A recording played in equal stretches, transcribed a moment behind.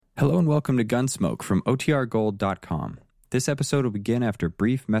Hello and welcome to Gunsmoke from OTRGold.com. This episode will begin after a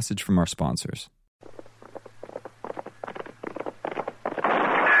brief message from our sponsors.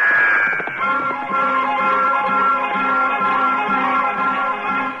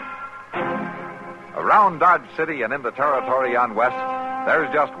 Around Dodge City and in the territory on West,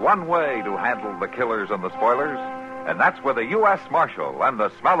 there's just one way to handle the killers and the spoilers, and that's with a U.S. Marshal and the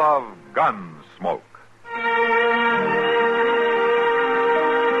smell of gun smoke.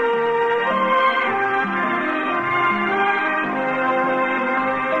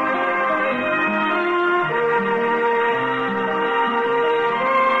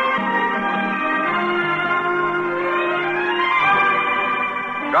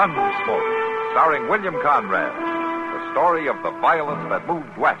 Gunsmoke, starring William Conrad, the story of the violence that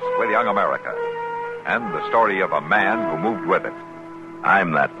moved west with young America, and the story of a man who moved with it.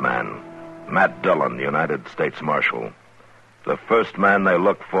 I'm that man, Matt Dillon, United States Marshal. The first man they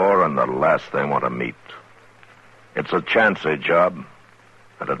look for and the last they want to meet. It's a chancy job,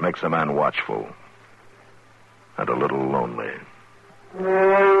 and it makes a man watchful and a little lonely.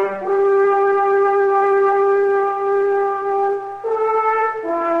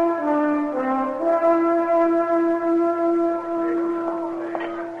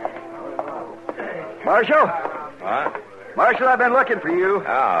 Marshal? What? Marshal, I've been looking for you.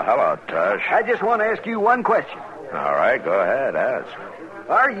 Oh, hello, Tush. I just want to ask you one question. All right, go ahead, ask.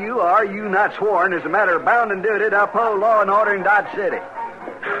 Are you not sworn as a matter of bounden duty to uphold law and order in Dodge City?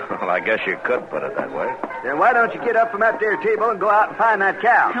 Well, I guess you could put it that way. Then why don't you get up from that there table and go out and find that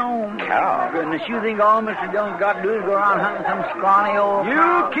cow? Oh, Cow? goodness, you think all Mr. Dillon's got to do is go around hunting some scrawny old You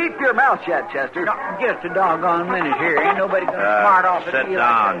cow? keep your mouth shut, Chester. No, just a doggone minute here. Ain't nobody going to smart off at Sit me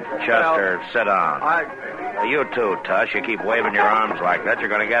down, like that. Chester, sit down. I You too, Tush. You keep waving your arms like that, you're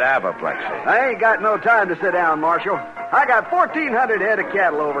going to get apoplexy. ain't got no time to sit down, Marshal. I got 1,400 head of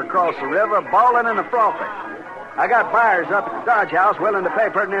cattle over across the river, bawling and a frothing. I got buyers up at the Dodge House willing to pay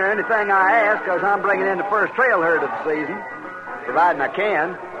pretty near anything I ask because I'm bringing in the first trail herd of the season, providing I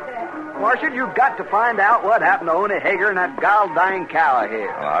can. Marshal, you've got to find out what happened to Oney Hager and that gall-dang cow of his.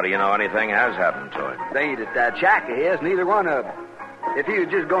 Well, how do you know anything has happened to it? They ain't at that shack of his, neither one of them. If he was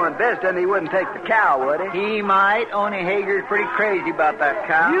just going visiting, he wouldn't take the cow, would he? He might. Oney Hager's pretty crazy about that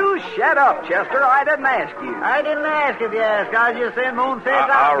cow. You shut up, Chester. I didn't ask you. I didn't ask if you asked. I was just saying my own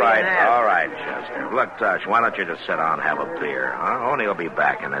sense. All right, Chester. Look, Tush, why don't you just sit down and have a beer, huh? Oney will be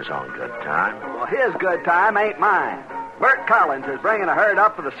back in his own good time. Well, his good time ain't mine. Bert Collins is bringing a herd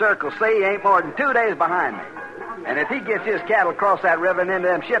up for the Circle C. He ain't more than 2 days behind me. And if he gets his cattle across that river and into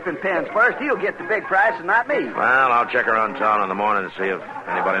them shipping pens first, he'll get the big price and not me. Well, I'll check around town in the morning to see if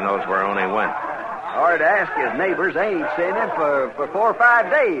anybody knows where Oney went. Or to ask his neighbors, they ain't seen him for 4 or 5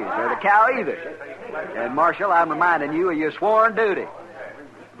 days, or the cow either. And, Marshal, I'm reminding you of your sworn duty.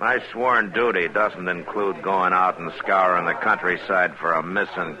 My sworn duty doesn't include going out and scouring the countryside for a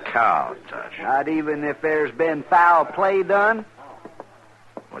missing cow, Tush. Not even if there's been foul play done?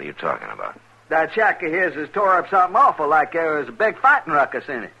 What are you talking about? That shack of his has tore up something awful, like there was a big fighting ruckus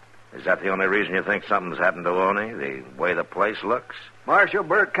in it. Is that the only reason you think something's happened to Oney, the way the place looks? Marshal,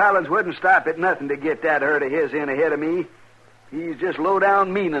 Bert Collins wouldn't stop at nothing to get that herd of his in ahead of me. He's just low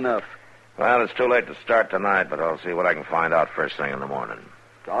down mean enough. Well, it's too late to start tonight, but I'll see what I can find out first thing in the morning.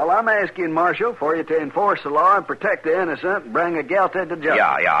 That's all I'm asking, Marshal, for you to enforce the law and protect the innocent and bring a guilty to justice.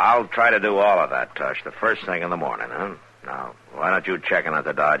 Yeah, I'll try to do all of that, Tush, the first thing in the morning, huh? Now, why don't you check in at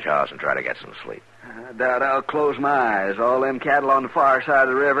the Dodge House and try to get some sleep? I doubt I'll close my eyes. All them cattle on the far side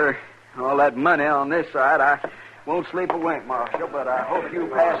of the river, all that money on this side, I won't sleep a wink, Marshal, but I hope you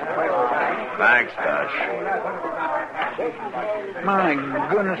pass a pleasant night. Thanks, Tush. My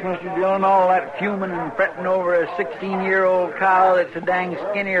goodness, Mr. Dillon, all that fuming and fretting over a 16-year-old cow that's a dang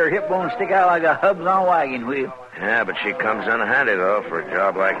skinny or hip bone stick out like a hubs on a wagon wheel. Yeah, but she comes in handy, though, for a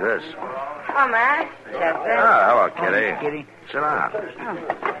job like this. Oh, Matt. Chester. Oh, hello, Kitty. Kitty. Sit down.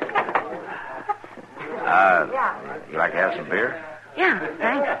 You like to have some beer? Yeah,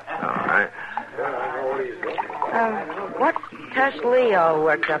 thanks. All right. What's Tush Lee all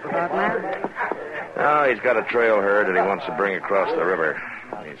worked up about, Matt? Oh, he's got a trail herd that he wants to bring across the river.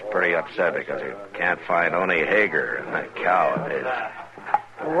 He's pretty upset because he can't find Oney Hager and that cow of his.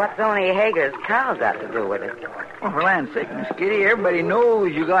 What's Oney Hager's cow got to do with it? Well, for land's sake, Miss Kitty, everybody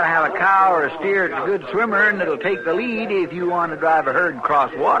knows you got to have a cow or a steer that's a good swimmer, and it'll take the lead if you want to drive a herd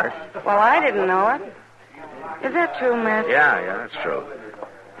across water. Well, I didn't know it. Is that true, Matt? Yeah, that's true.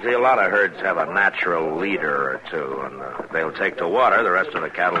 See, a lot of herds have a natural leader or two, and they'll take to water. The rest of the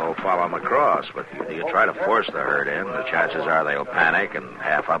cattle will follow them across. But you try to force the herd in, the chances are they'll panic, and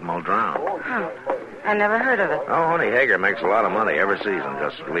half of them will drown. Huh. I never heard of it. Oh, Honey Hager makes a lot of money every season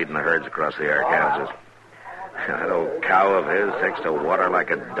just leading the herds across the Arkansas. That old cow of his takes to water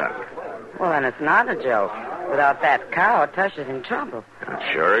like a duck. Well, then it's not a joke. Without that cow, Tush is in trouble.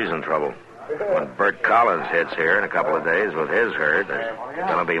 Sure, he's in trouble. When Bert Collins hits here in a couple of days with his herd, there's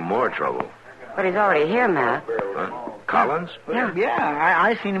going to be more trouble. But he's already here, Matt. Collins? Yeah,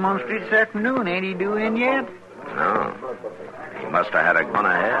 I seen him on the street this afternoon. Ain't he due in yet? No. He must have had a gun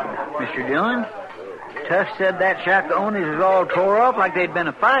ahead. Mr. Dillon, Tush said that shack of Oni's is all tore up like they'd been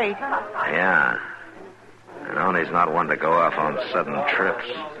a fight. Yeah. And Oni's not one to go off on sudden trips.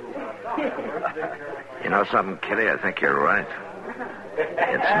 You know something, Kitty? I think you're right.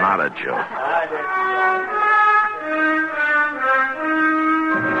 It's not a joke.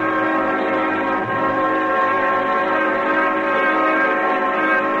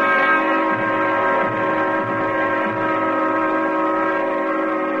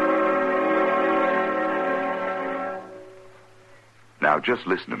 Now, just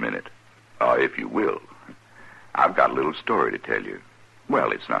listen a minute, if you will. I've got a little story to tell you.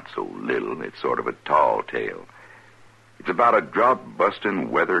 Well, it's not so little. It's sort of a tall tale. It's about a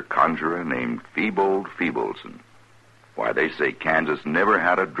drought-busting weather conjurer named Feebold Feebleson. Why, they say Kansas never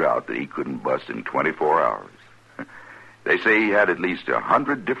had a drought that he couldn't bust in 24 hours. They say he had at least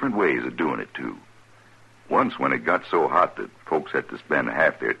 100 different ways of doing it, too. Once, when it got so hot that folks had to spend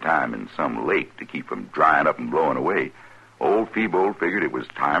half their time in some lake to keep from drying up and blowing away, old Feebold figured it was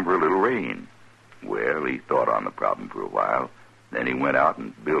time for a little rain. Well, he thought on the problem for a while. Then he went out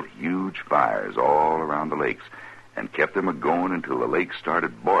and built huge fires all around the lakes and kept them a-going until the lake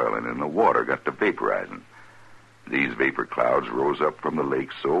started boiling and the water got to vaporizing. These vapor clouds rose up from the lake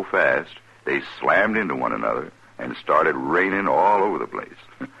so fast they slammed into one another and started raining all over the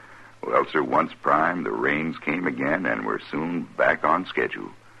place. Well, sir, once primed, the rains came again and were soon back on schedule.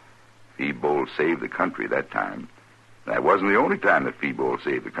 Feebold saved the country that time. That wasn't the only time that Feebold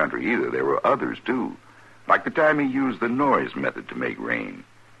saved the country either. There were others, too. Like the time he used the noise method to make rain.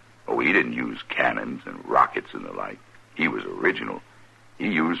 Oh, he didn't use cannons and rockets and the like. He was original. He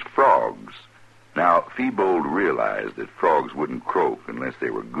used frogs. Now, Feebold realized that frogs wouldn't croak unless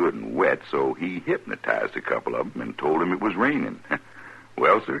they were good and wet, so he hypnotized a couple of them and told them it was raining.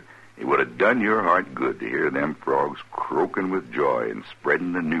 Well, sir, it would have done your heart good to hear them frogs croaking with joy and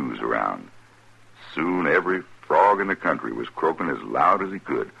spreading the news around. Soon every frog in the country was croaking as loud as he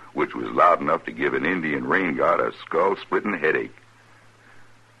could, which was loud enough to give an Indian rain god a skull-splitting headache.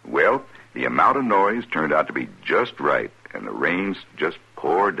 Well, the amount of noise turned out to be just right, and the rains just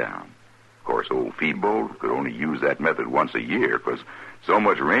poured down. Of course, old Feebold could only use that method once a year, because so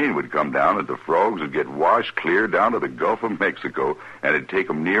much rain would come down that the frogs would get washed clear down to the Gulf of Mexico, and it'd take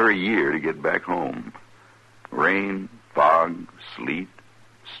them near a year to get back home. Rain, fog, sleet,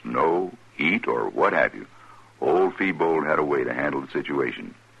 snow, heat, or what have you, old Feebold had a way to handle the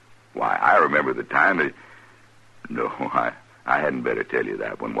situation. Why, I remember the time that... No, I hadn't better tell you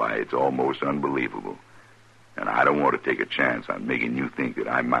that one. Why, it's almost unbelievable. And I don't want to take a chance on making you think that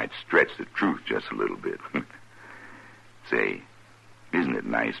I might stretch the truth just a little bit. Say, isn't it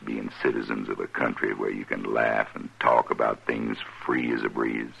nice being citizens of a country where you can laugh and talk about things free as a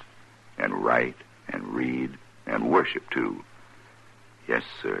breeze? And write and read and worship, too. Yes,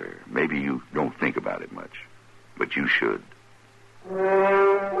 sir. Maybe you don't think about it much, but you should.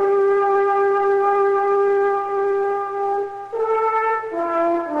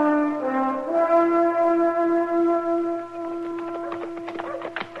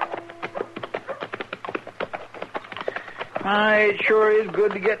 It sure is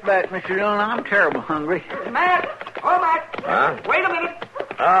good to get back, Mr. Dillon. I'm terrible hungry. Matt! Oh, Matt! Huh? Wait a minute.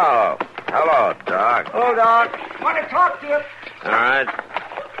 Oh, hello, Doc. Oh, Doc. Want to talk to you. All right.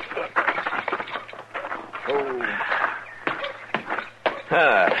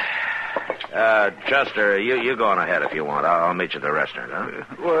 Chester, you go on ahead if you want. I'll meet you at the restaurant,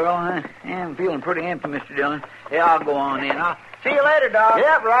 huh? Well, I am feeling pretty empty, Mr. Dillon. Yeah, I'll go on in. I'll see you later, Doc.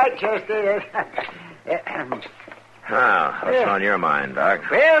 Yep, right, Chester. What's on your mind, Doc?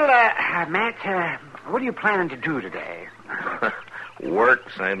 Well, Matt, what are you planning to do today? Work,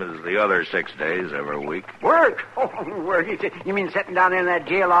 same as the other 6 days every week. Work? Oh, work. You mean sitting down there in that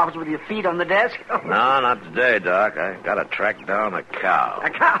jail office with your feet on the desk? No, not today, Doc. I gotta track down a cow. A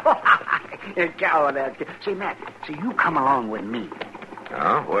cow? A cow, that. Say, Matt, you come along with me.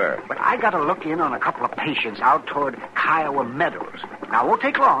 Oh, where? But I gotta look in on a couple of patients out toward Kiowa Meadows. Now, it won't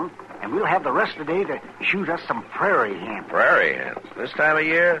take long, and we'll have the rest of the day to shoot us some prairie hens. Prairie hens? This time of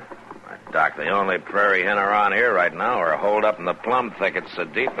year? Doc, the only prairie hen around here right now are holed up in the plum thickets so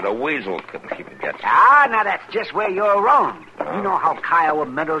deep that a weasel couldn't even get you. Ah, now that's just where you're wrong. You know how Kiowa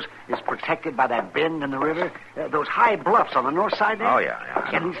Meadows is protected by that bend in the river? Those high bluffs on the north side there? Oh, yeah.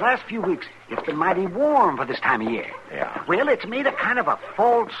 And these last few weeks, it's been mighty warm for this time of year. Yeah. Well, it's made a kind of a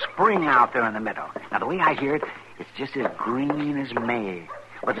false spring out there in the meadow. Now, the way I hear it, it's just as green as May,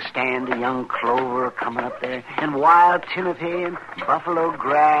 with a stand of young clover coming up there, and wild timothy and buffalo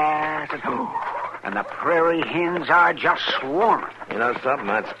grass, and the prairie hens are just swarming. You know something?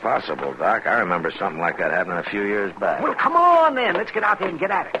 That's possible, Doc. I remember something like that happening a few years back. Well, come on, then. Let's get out there and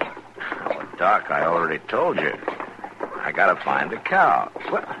get at it. Oh, Doc, I already told you. I gotta find a cow.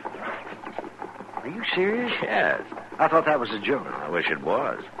 What? Are you serious? Yes. I thought that was a joke. I wish it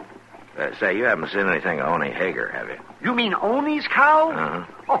was. Say, you haven't seen anything of Oni Hager, have you? You mean Oni's cow? Uh-huh.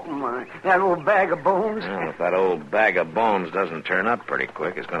 Oh, my. That old bag of bones? Well, if that old bag of bones doesn't turn up pretty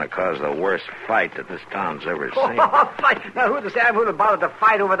quick, it's going to cause the worst fight that this town's ever seen. Oh, fight. Now, who'd have bothered to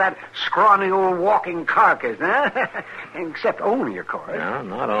fight over that scrawny old walking carcass, huh? Except Oni, of course. No,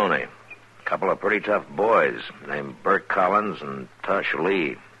 not Oni. A couple of pretty tough boys named Bert Collins and Tush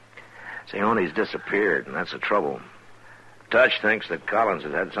Lee. See, Oni's disappeared, and that's the trouble. Tush thinks that Collins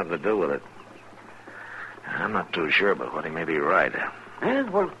has had something to do with it. I'm not too sure, but what he may be right. Eh?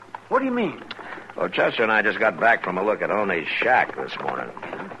 Well, what do you mean? Well, Chester and I just got back from a look at Oni's shack this morning.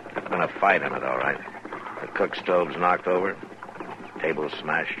 There's been a fight in it, all right. The cook stove's knocked over. Table's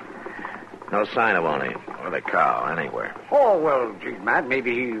smashed. No sign of Oni or the cow anywhere. Oh, well, gee, Matt,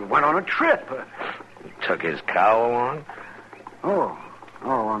 maybe he went on a trip. He took his cow along? Oh,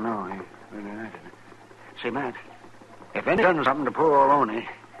 well, no. He didn't. Say, Matt, if anyone's done something to poor old Oni,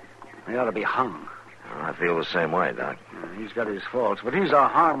 he ought to be hung. Well, I feel the same way, Doc. He's got his faults, but he's a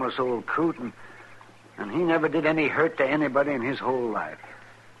harmless old coot, and he never did any hurt to anybody in his whole life.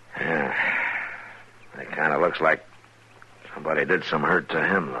 Yeah. It kind of looks like somebody did some hurt to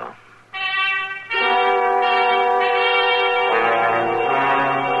him, though.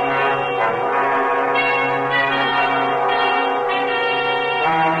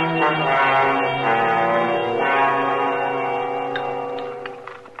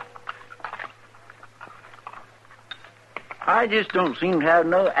 I just don't seem to have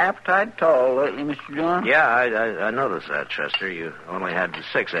no appetite at all lately, Mr. John. Yeah, I noticed that, Chester. You only had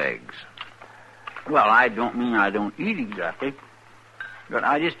 6 eggs. Well, I don't mean I don't eat exactly, but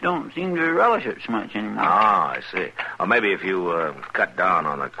I just don't seem to relish it so much anymore. Oh, I see. Or maybe if you cut down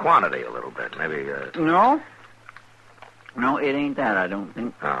on the quantity a little bit, maybe... No, it ain't that, I don't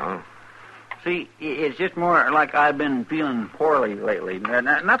think. Oh. See, it's just more like I've been feeling poorly lately.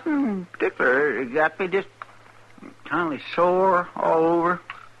 Nothing particular, exactly, just kind of sore all over.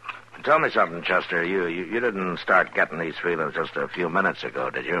 Tell me something, Chester. You didn't start getting these feelings just a few minutes ago,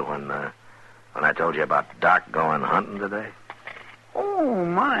 did you, when I told you about Doc going hunting today? Oh,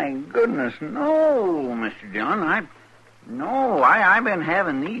 my goodness, no, Mr. John. I've been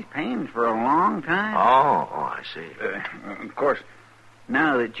having these pains for a long time. Oh, I see. Of course,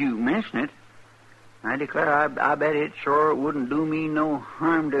 now that you mention it, I declare I bet it sure wouldn't do me no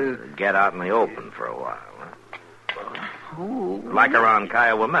harm to... Get out in the open for a while, huh? Oh. Like around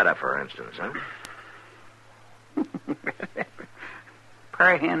Kiowa Meadow, for instance, huh?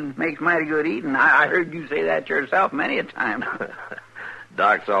 Prairie hen makes mighty good eating. I heard you say that yourself many a time.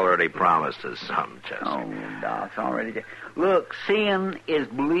 Doc's already promised us some, Chester. Oh, Doc's already... Look, seeing is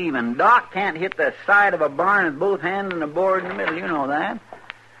believing. Doc can't hit the side of a barn with both hands and a board in the middle. You know that.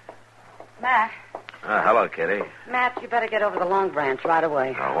 Matt. Hello, Kitty. Matt, you better get over the Long Branch right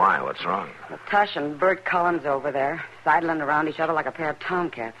away. Oh, why? What's wrong? Well, Tush and Bert Collins over there, sidling around each other like a pair of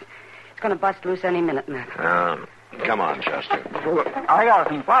tomcats. It's going to bust loose any minute, Matt. Come on, Chester. Look, I got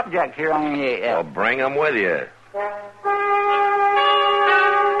some flapjacks here on the... Well, bring them with you.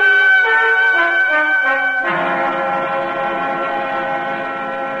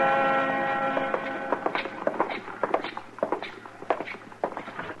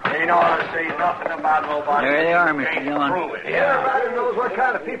 Ain't ought to say nothing about nobody. There they are, Mr. Dillon. Everybody knows what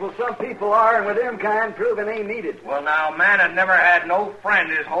kind of people some people are, and with them kind, proving ain't needed. Well, now, man had never had no friend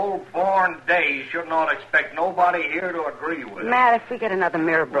his whole born days. Should not expect nobody here to agree with him. Matt, if we get another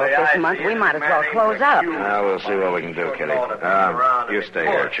mirror broke Well, I this month, see we it. might as well Man, close ain't up. you. We'll see what we can do, Kitty. You stay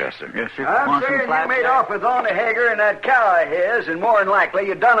here, Chester. Yes, sir. I'm Want some saying you made flapjacks? off with Oni Hager and that cow of his, and more than likely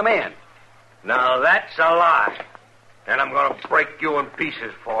you done him in. Now, that's a lie. And I'm going to break you in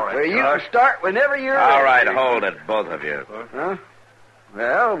pieces for it. Well, you can start whenever you're All ready. right, hold it, both of you. Huh?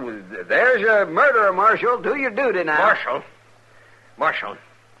 Well, there's your murderer, Marshal. Do your duty now. Marshal.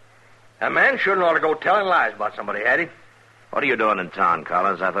 A man shouldn't ought to go telling lies about somebody, had he? What are you doing in town,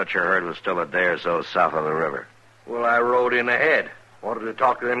 Collins? I thought your herd was still a day or so south of the river. Well, I rode in ahead. Wanted to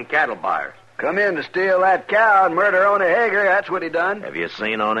talk to them cattle buyers. Come in to steal that cow and murder Oney Hager. That's what he done. Have you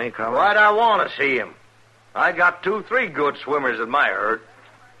seen Oney, Collins? Why'd I want to see him? I got 2-3 good swimmers in my herd.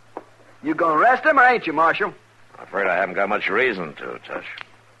 You gonna arrest him or ain't you, Marshal? I'm afraid I haven't got much reason to, Tush.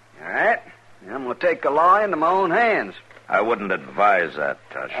 All right. I'm gonna take the law into my own hands. I wouldn't advise that,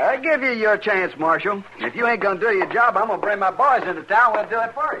 Tush. I give you your chance, Marshal. If you ain't gonna do your job, I'm gonna bring my boys into town. We'll do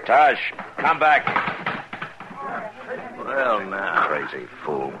it for you. Tush, come back. Well, now. Crazy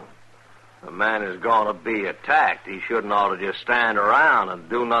fool. The man is going to be attacked. He shouldn't ought to just stand around and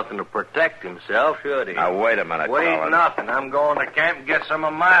do nothing to protect himself, should he? Now, wait a minute, Wait Collins. nothing. I'm going to camp and get some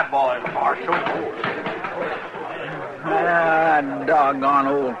of my boys, Marshal. Doggone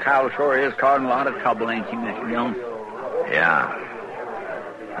old cow sure is causing a lot of trouble, ain't he, Mr. Dillon? Yeah.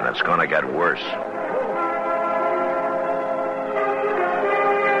 And it's going to get worse.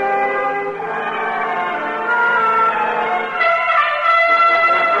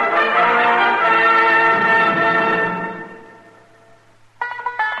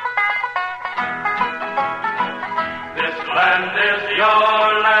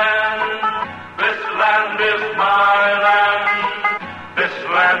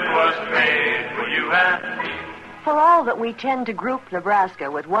 For all that we tend to group Nebraska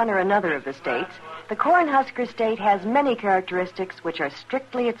with one or another of the states, the Cornhusker State has many characteristics which are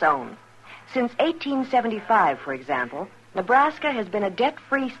strictly its own. Since 1875, for example, Nebraska has been a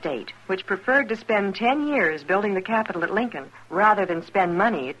debt-free state which preferred to spend 10 years building the Capitol at Lincoln rather than spend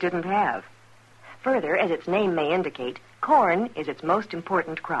money it didn't have. Further, as its name may indicate, corn is its most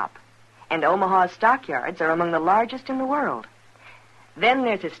important crop, and Omaha's stockyards are among the largest in the world. Then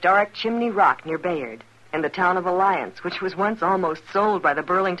there's historic Chimney Rock near Bayard, and the town of Alliance, which was once almost sold by the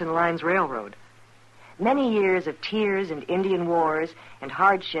Burlington Lines Railroad. Many years of tears and Indian wars and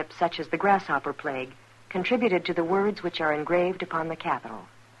hardships such as the grasshopper plague contributed to the words which are engraved upon the Capitol.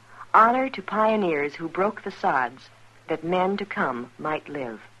 Honor to pioneers who broke the sods that men to come might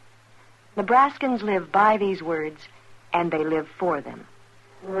live. Nebraskans live by these words, and they live for them.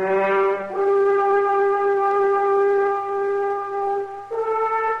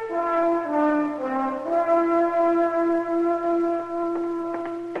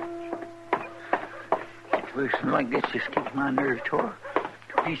 Something like this just keeps my nerves tore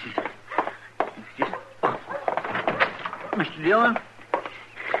to pieces. Mr. Dillon?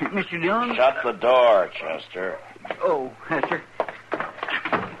 Mr. Dillon? Shut the door, Chester. Oh, yes, sir.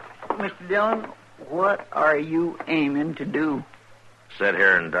 Mr. Dillon, what are you aiming to do? Sit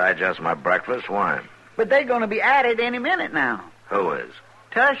here and digest my breakfast? Why? But they're going to be at it any minute now. Who is?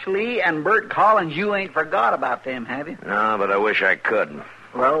 Tush Lee and Bert Collins, you ain't forgot about them, have you? No, but I wish I could.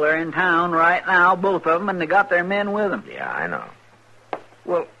 Well, they're in town right now, both of them, and they got their men with them. Yeah, I know.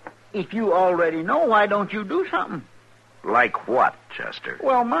 Well, if you already know, why don't you do something? Like what, Chester?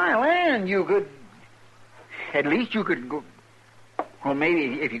 Well, my land, you could... At least you could go... Well,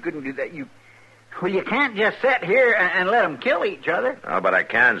 maybe if you couldn't do that, you... Well, you can't just sit here and let them kill each other. Oh, but I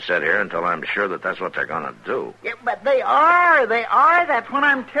can sit here until I'm sure that that's what they're going to do. Yeah, but they are. That's what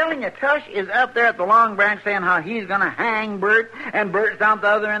I'm telling you. Tush is up there at the Long Branch saying how he's going to hang Bert, and Bert's down at the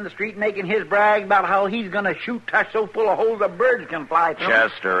other end of the street making his brag about how he's going to shoot Tush so full of holes that birds can fly through.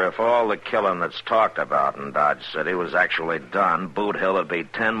 Chester, if all the killing that's talked about in Dodge City was actually done, Boot Hill would be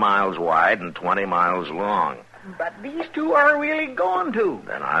 10 miles wide and 20 miles long. But these two are really going to.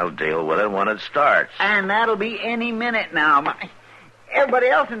 Then I'll deal with it when it starts. And that'll be any minute now. Everybody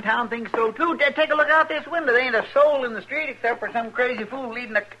else in town thinks so, too. Take a look out this window. There ain't a soul in the street except for some crazy fool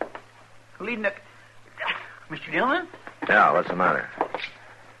leading a... Mr. Dillon? Yeah, what's the matter?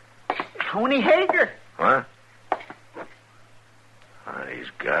 Oney Hager. What? Oh,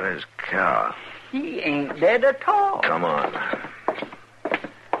 he's got his cow. He ain't dead at all. Come on.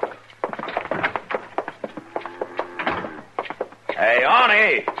 Hey,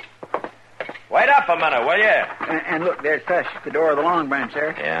 Oney! Wait up a minute, will you? And look, there's Tush at the door of the Long Branch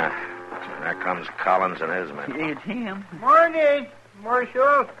there. Yeah. There comes Collins and his men. It's him. Morning,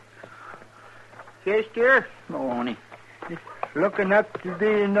 Marshal. Chester. Oh, Oney. It's looking up to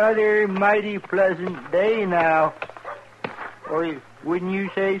be another mighty pleasant day now. Or wouldn't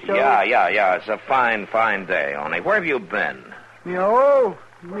you say so? Yeah. It's a fine day, Oney. Where have you been? You know,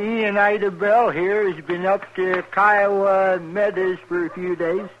 me and Ida Bell here has been up to Kiowa Meadows for a few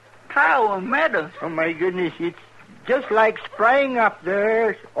days. Kiowa Meadows? Oh, my goodness, it's just like spring up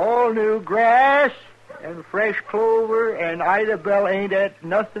there. All new grass and fresh clover, and Ida Bell ain't at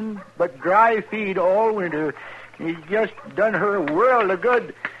nothing but dry feed all winter. It's just done her a world of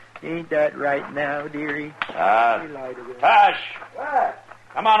good. Ain't that right now, dearie? Tush! What?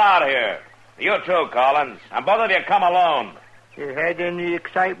 Come on out here. You too, Collins. And both of you come alone. You had any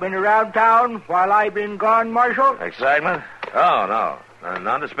excitement around town while I've been gone, Marshal? Excitement? Oh, no.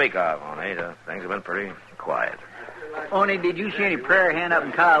 None to speak of, Oney. Things have been pretty quiet. Oney, did you see any prayer hen up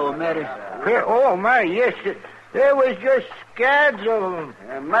in Kiowa Meadows? Oh, my, yes. There was just scads of them.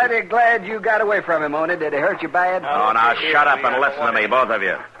 I'm mighty glad you got away from him, Oney. Did he hurt you bad? Oh, now shut up and listen to me, both of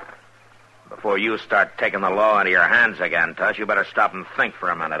you. Before you start taking the law into your hands again, Tush, you better stop and think for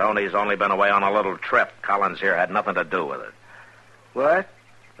a minute. Oney's only been away on a little trip. Collins here had nothing to do with it. What?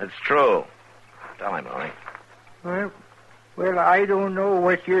 It's true. Tell him, Oney. Well, I don't know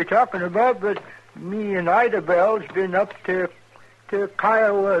what you're talking about, but me and Ida Bell's been up to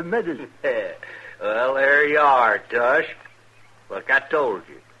Kiowa Meadows. Well, there you are, Tush. Like I told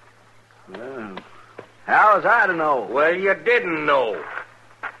you. Well, how was I to know? Well, you didn't know.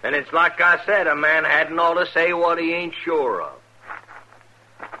 And it's like I said, a man hadn't ought to say what he ain't sure of.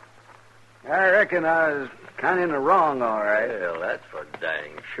 I reckon I was kind of in the wrong, all right. Well, that's for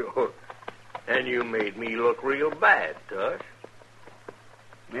dang sure. And you made me look real bad, Tush.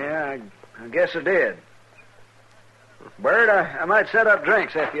 Yeah, I guess I did. Bert, I might set up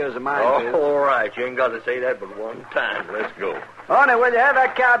drinks if you was a mind to. All right. You ain't got to say that but one time. Let's go. Oney, will you have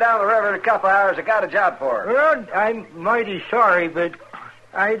that cow down the river in a couple hours? I got a job for her. Well, I'm mighty sorry, but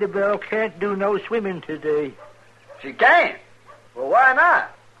Ida Bell can't do no swimming today. She can't? Well, why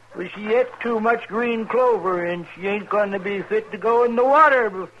not? Well, she ate too much green clover, and she ain't going to be fit to go in the water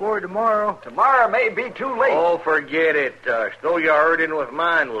before tomorrow. Tomorrow may be too late. Oh, forget it, Tush. Though you're hurting with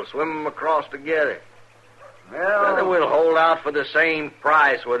mine, we'll swim them across together. Well, we'll hold out for the same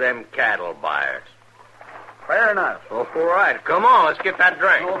price with them cattle buyers. Fair enough. Oh, all right. Come on, let's get that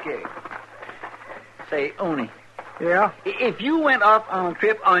drink. Okay. Say, Oney, Yeah? if you went off on a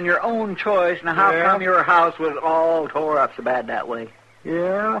trip on your own choice, now how come your house was all tore up so bad that way?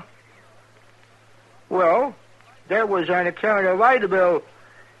 Yeah? Well, that was on account of Ida Bell.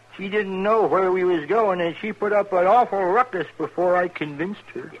 She didn't know where we was going, and she put up an awful ruckus before I convinced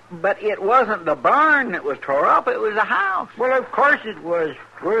her. But it wasn't the barn that was tore up, it was the house. Well, of course it was.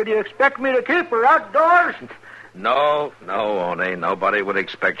 Where do you expect me to keep her, outdoors? No, Oney. Nobody would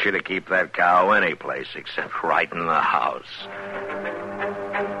expect you to keep that cow any place except right in the house.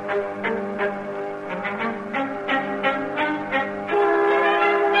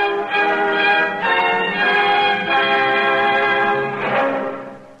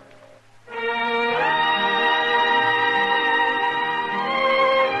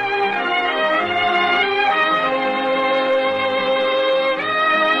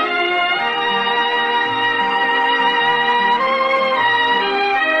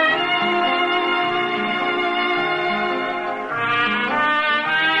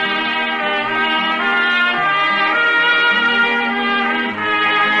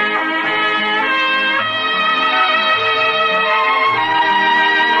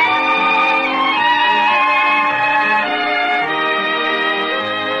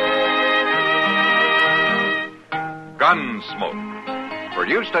 Gunsmoke.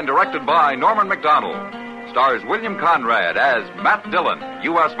 Produced and directed by Norman McDonald. Stars William Conrad as Matt Dillon,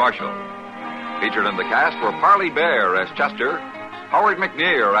 U.S. Marshal. Featured in the cast were Parley Bear as Chester, Howard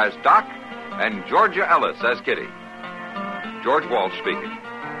McNear as Doc, and Georgia Ellis as Kitty. George Walsh speaking.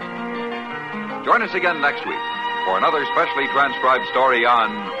 Join us again next week for another specially transcribed story on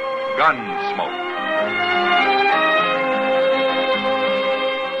Gunsmoke.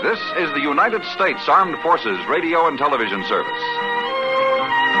 This is the United States Armed Forces Radio and Television Service.